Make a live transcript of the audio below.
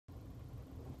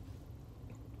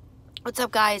What's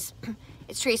up, guys?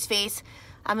 It's Trace Face.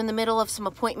 I'm in the middle of some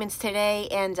appointments today,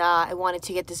 and I wanted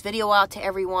to get this video out to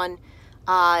everyone.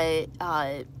 I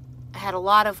had a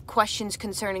lot of questions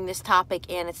concerning this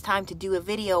topic, and it's time to do a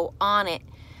video on it.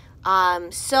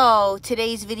 So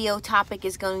today's video topic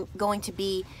is going to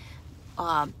be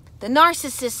the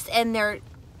narcissists and their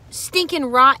stinking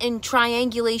rotten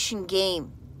triangulation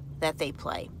game that they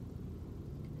play.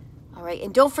 All right,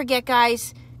 and don't forget,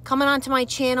 guys, coming onto my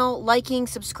channel, liking,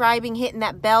 subscribing, hitting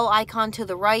that bell icon to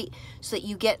the right so that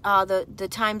you get the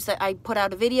times that I put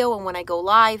out a video and when I go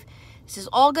live. This is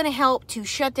all going to help to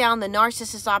shut down the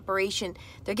narcissist operation.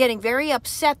 They're getting very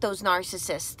upset, those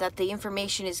narcissists, that the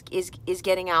information is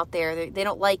getting out there. They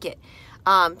don't like it.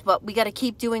 But we got to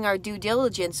keep doing our due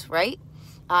diligence, right?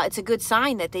 It's a good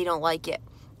sign that they don't like it.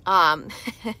 I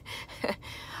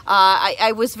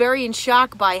was very in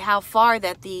shock by how far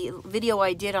that the video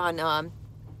I did on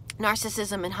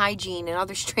narcissism and hygiene and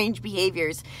other strange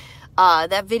behaviors,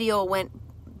 that video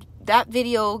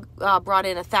brought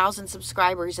in 1,000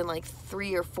 subscribers in like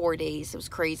 3 or 4 days. It was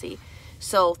crazy.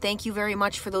 So thank you very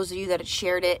much for those of you that had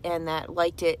shared it and that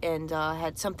liked it and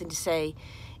had something to say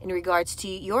in regards to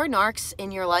your narcs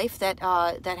in your life that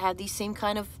that had these same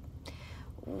kind of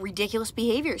ridiculous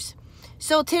behaviors.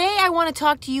 So today I want to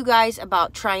talk to you guys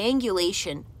about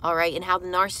triangulation, all right, and how the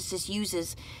narcissist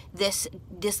uses this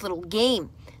little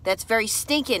game that's very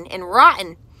stinking and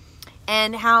rotten,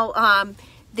 and how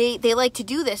they like to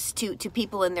do this to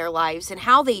people in their lives and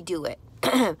how they do it.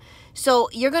 So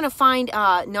you're going to find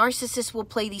narcissists will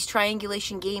play these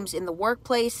triangulation games in the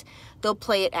workplace. They'll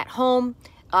play it at home.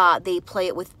 They play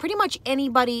it with pretty much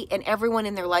anybody and everyone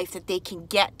in their life that they can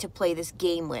get to play this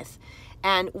game with.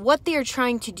 And what they are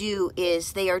trying to do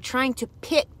is they are trying to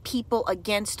pit people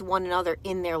against one another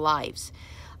in their lives.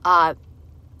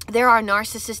 There are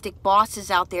narcissistic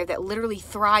bosses out there that literally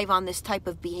thrive on this type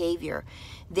of behavior.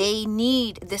 They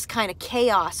need this kind of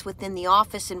chaos within the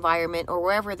office environment or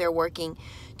wherever they're working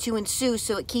to ensue,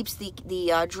 so it keeps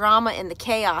the drama and the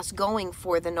chaos going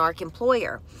for the narc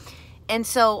employer. And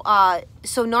so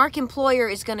narc employer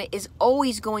is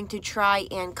always going to try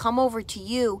and come over to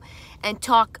you and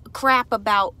talk crap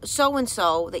about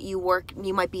so-and-so that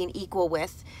you might be an equal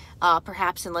with,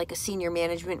 perhaps in like a senior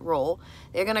management role.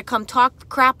 They're going to come talk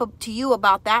crap to you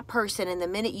about that person, and the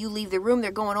minute you leave the room,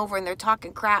 they're going over and they're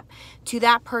talking crap to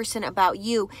that person about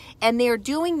you. And they're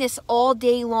doing this all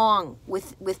day long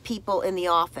with people in the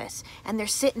office, and they're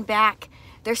sitting back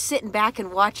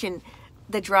and watching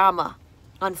the drama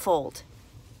unfold.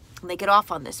 And they get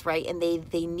off on this, right? And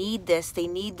they need this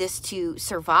to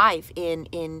survive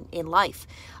in life.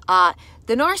 The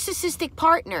narcissistic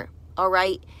partner, all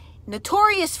right,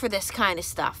 notorious for this kind of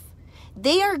stuff.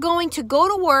 They are going to go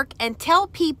to work and tell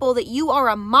people that you are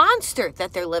a monster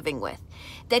that they're living with,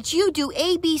 that you do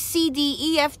A, B, C, D,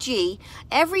 E, F, G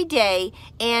every day,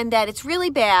 and that it's really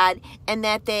bad, and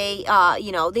that they,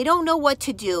 they don't know what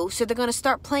to do, so they're going to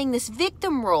start playing this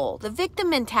victim role, the victim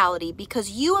mentality,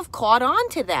 because you have caught on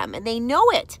to them, and they know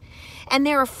it. And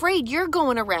they're afraid you're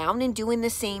going around and doing the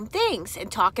same things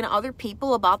and talking to other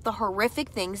people about the horrific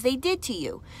things they did to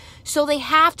you. So they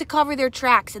have to cover their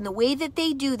tracks. And the way that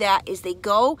they do that is they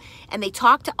go and they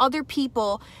talk to other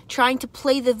people trying to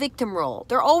play the victim role.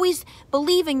 They're always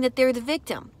believing that they're the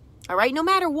victim. All right? No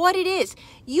matter what it is,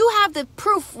 you have the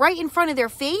proof right in front of their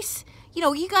face. You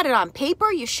know, you got it on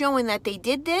paper. You're showing that they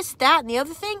did this, that, and the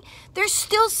other thing. They're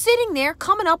still sitting there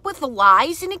coming up with the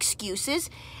lies and excuses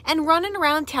and running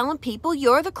around telling people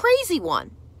you're the crazy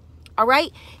one. All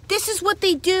right? This is what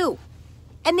they do.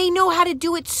 And they know how to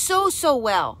do it so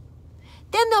well.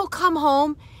 Then they'll come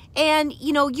home and,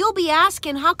 you'll be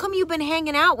asking, how come you've been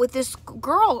hanging out with this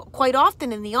girl quite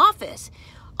often in the office?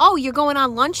 Oh, you're going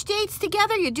on lunch dates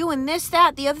together? You're doing this,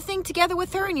 that, the other thing together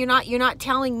with her, and you're not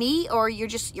telling me, or you're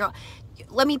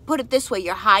let me put it this way,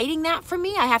 you're hiding that from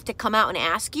me? I have to come out and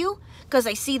ask you because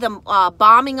I see them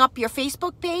bombing up your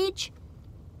Facebook page?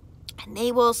 And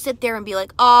they will sit there and be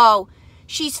like, oh,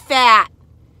 she's fat.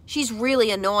 She's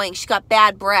really annoying. She's got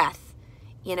bad breath.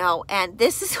 And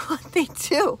this is what they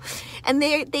do. And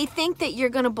they think that you're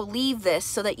going to believe this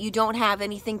so that you don't have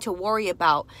anything to worry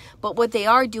about. But what they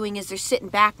are doing is they're sitting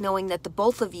back knowing that the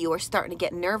both of you are starting to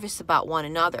get nervous about one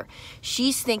another.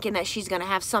 She's thinking that she's going to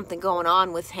have something going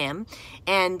on with him,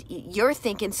 and you're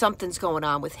thinking something's going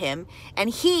on with him, and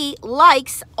he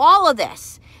likes all of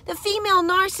this. The female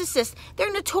narcissist,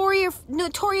 they're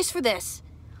notorious for this.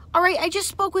 All right, I just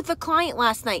spoke with a client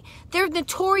last night. They're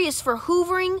notorious for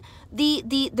hoovering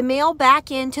the male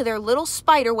back into their little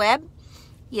spider web.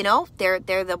 They're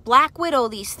the Black Widow,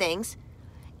 these things.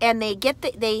 And they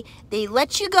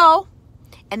let you go,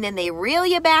 and then they reel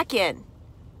you back in.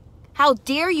 How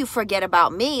dare you forget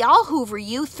about me? I'll hoover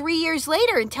you 3 years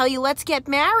later and tell you let's get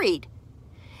married.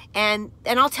 And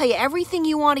I'll tell you everything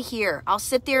you want to hear. I'll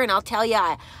sit there and I'll tell you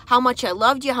how much I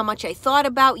loved you, how much I thought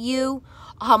about you,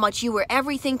 how much you were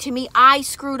everything to me. I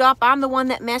screwed up. I'm the one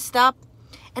that messed up.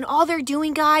 And all they're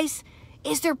doing, guys,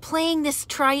 is they're playing this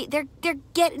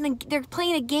they're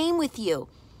playing a game with you.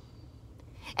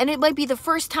 And it might be the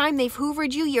first time they've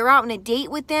hoovered you. You're out on a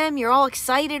date with them. You're all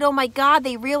excited. Oh my God,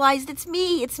 they realized it's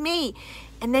me. It's me.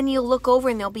 And then you'll look over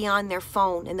and they'll be on their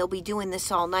phone and they'll be doing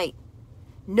this all night.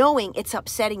 Knowing it's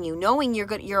upsetting you. Knowing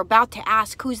you're about to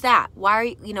ask, who's that? Why are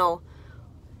you,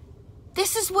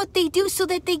 This is what they do so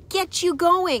that they get you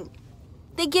going.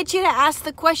 They get you to ask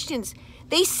the questions.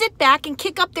 They sit back and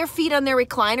kick up their feet on their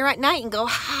recliner at night and go,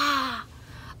 ah,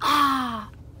 ah.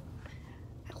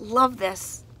 I love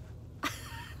this.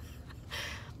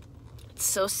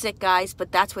 So sick, guys,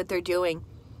 but that's what they're doing.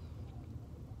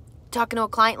 Talking to a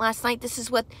client last night, this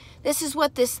is what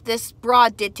this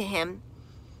broad did to him,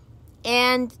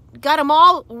 and got him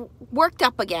all worked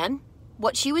up again.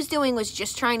 What she was doing was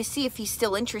just trying to see if he's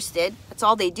still interested. That's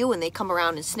all they do when they come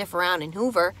around and sniff around and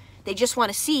hoover. They just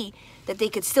want to see that they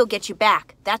could still get you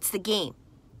back. That's the game.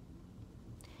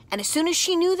 And as soon as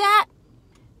she knew that,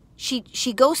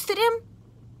 she ghosted him.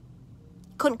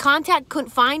 Couldn't contact, couldn't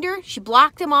find her. She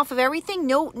blocked him off of everything.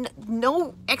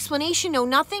 No explanation, no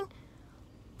nothing.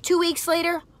 2 weeks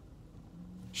later,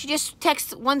 she just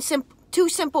texts two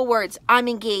simple words: I'm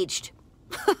engaged.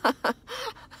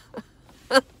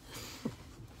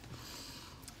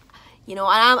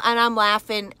 I'm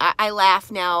laughing. I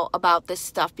laugh now about this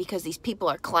stuff because these people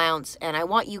are clowns, and I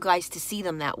want you guys to see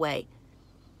them that way.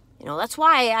 That's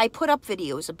why I put up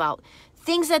videos about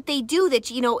things that they do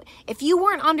that, if you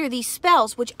weren't under these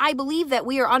spells, which I believe that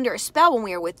we are under a spell when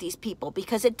we are with these people,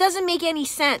 because it doesn't make any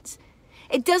sense.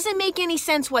 It doesn't make any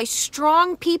sense why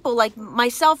strong people like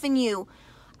myself and you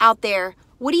out there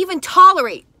would even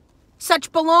tolerate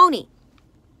such baloney.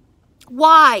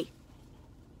 Why?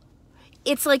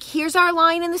 It's like, here's our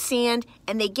line in the sand,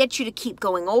 and they get you to keep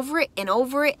going over it and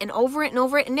over it and over it and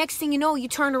over it. And next thing you know, you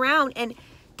turn around and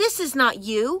this is not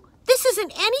you. This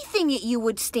isn't anything that you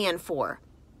would stand for.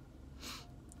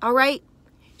 All right?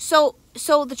 So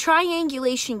the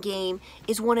triangulation game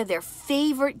is one of their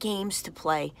favorite games to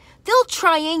play. They'll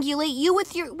triangulate you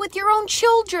with your own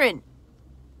children.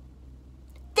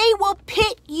 They will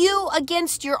pit you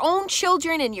against your own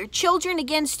children and your children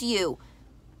against you.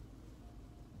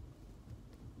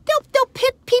 They'll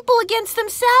pit people against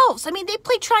themselves. I mean, they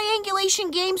play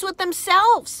triangulation games with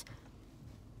themselves.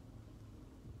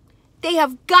 They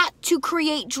have got to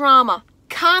create drama,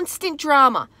 constant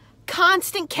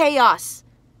chaos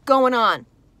going on.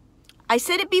 I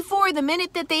said it before, the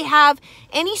minute that they have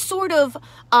any sort of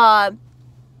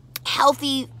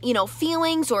healthy,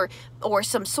 feelings or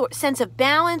some sense of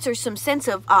balance or some sense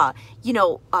of,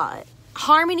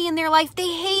 harmony in their life, they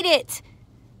hate it.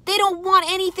 They don't want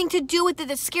anything to do with it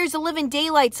that scares the living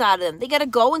daylights out of them. They got to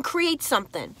go and create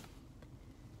something.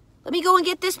 Let me go and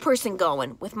get this person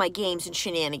going with my games and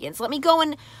shenanigans. Let me go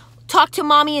and talk to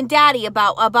mommy and daddy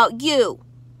about you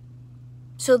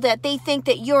so that they think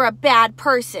that you're a bad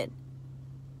person.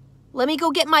 Let me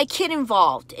go get my kid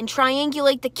involved and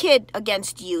triangulate the kid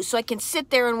against you so I can sit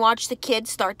there and watch the kid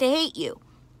start to hate you.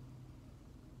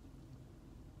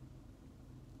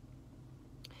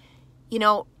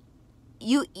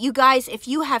 You guys, if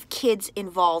you have kids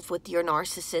involved with your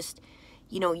narcissist,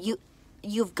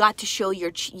 you've got to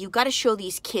show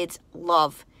these kids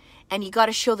love, and you got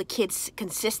to show the kids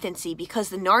consistency, because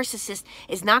the narcissist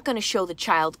is not going to show the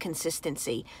child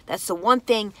consistency. That's the one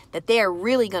thing that they are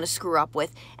really going to screw up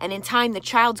with, and in time the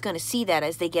child's going to see that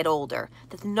as they get older,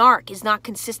 that the narc is not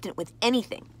consistent with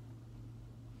anything.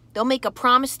 They'll make a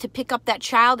promise to pick up that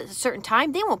child at a certain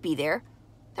time. They won't be there.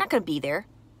 They're not going to be there.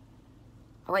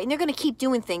 All right, and they're going to keep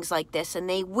doing things like this, and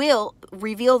they will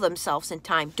reveal themselves in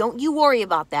time. Don't you worry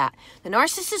about that. The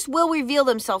narcissist will reveal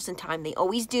themselves in time. They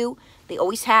always do. They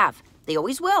always have. They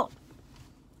always will.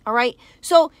 All right,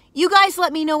 so you guys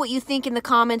let me know what you think in the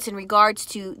comments in regards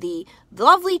to the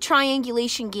lovely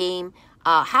triangulation game,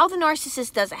 how the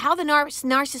narcissist does it, how the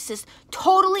narcissist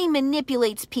totally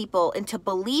manipulates people into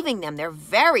believing them. They're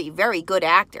very, very good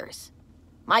actors.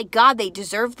 My God, they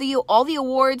deserve all the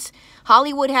awards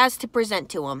Hollywood has to present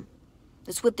to them.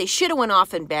 That's what they should have went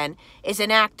off and been, is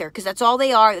an actor, because that's all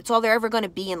they are. That's all they're ever going to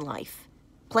be in life.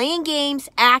 Playing games,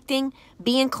 acting,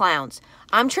 being clowns.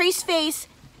 I'm Trace Face.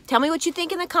 Tell me what you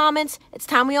think in the comments. It's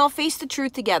time we all face the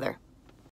truth together.